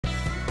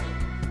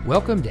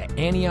Welcome to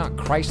Antioch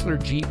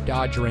Chrysler Jeep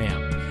Dodge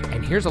Ram,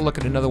 and here's a look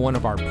at another one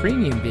of our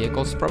premium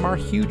vehicles from our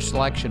huge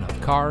selection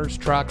of cars,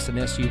 trucks, and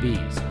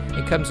SUVs.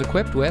 It comes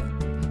equipped with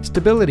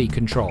stability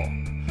control,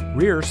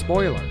 rear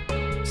spoiler,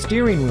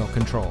 steering wheel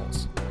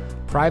controls,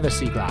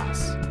 privacy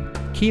glass,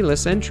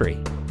 keyless entry,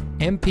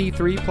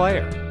 MP3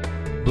 player,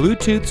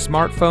 Bluetooth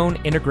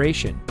smartphone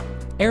integration,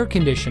 air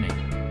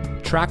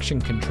conditioning, traction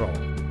control,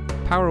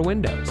 power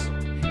windows,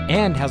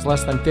 and has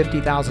less than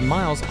 50,000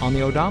 miles on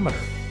the odometer.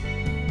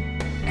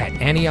 At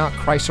Antioch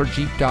Chrysler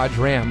Jeep Dodge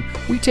Ram,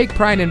 we take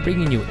pride in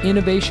bringing you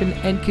innovation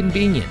and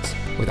convenience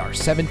with our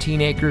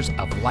 17 acres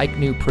of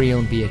like-new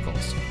pre-owned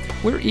vehicles.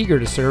 We're eager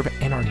to serve,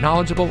 and our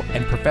knowledgeable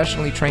and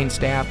professionally trained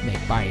staff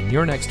make buying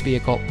your next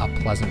vehicle a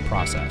pleasant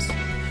process.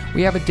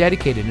 We have a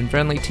dedicated and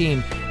friendly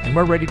team, and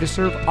we're ready to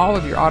serve all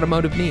of your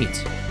automotive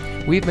needs.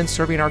 We've been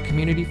serving our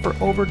community for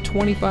over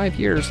 25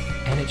 years,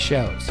 and it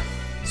shows.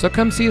 So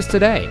come see us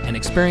today and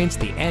experience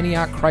the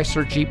Antioch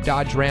Chrysler Jeep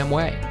Dodge Ram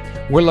way.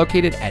 We're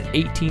located at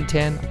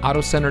 1810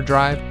 Auto Center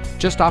Drive,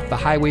 just off the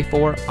Highway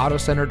 4 Auto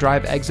Center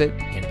Drive exit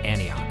in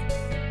Antioch.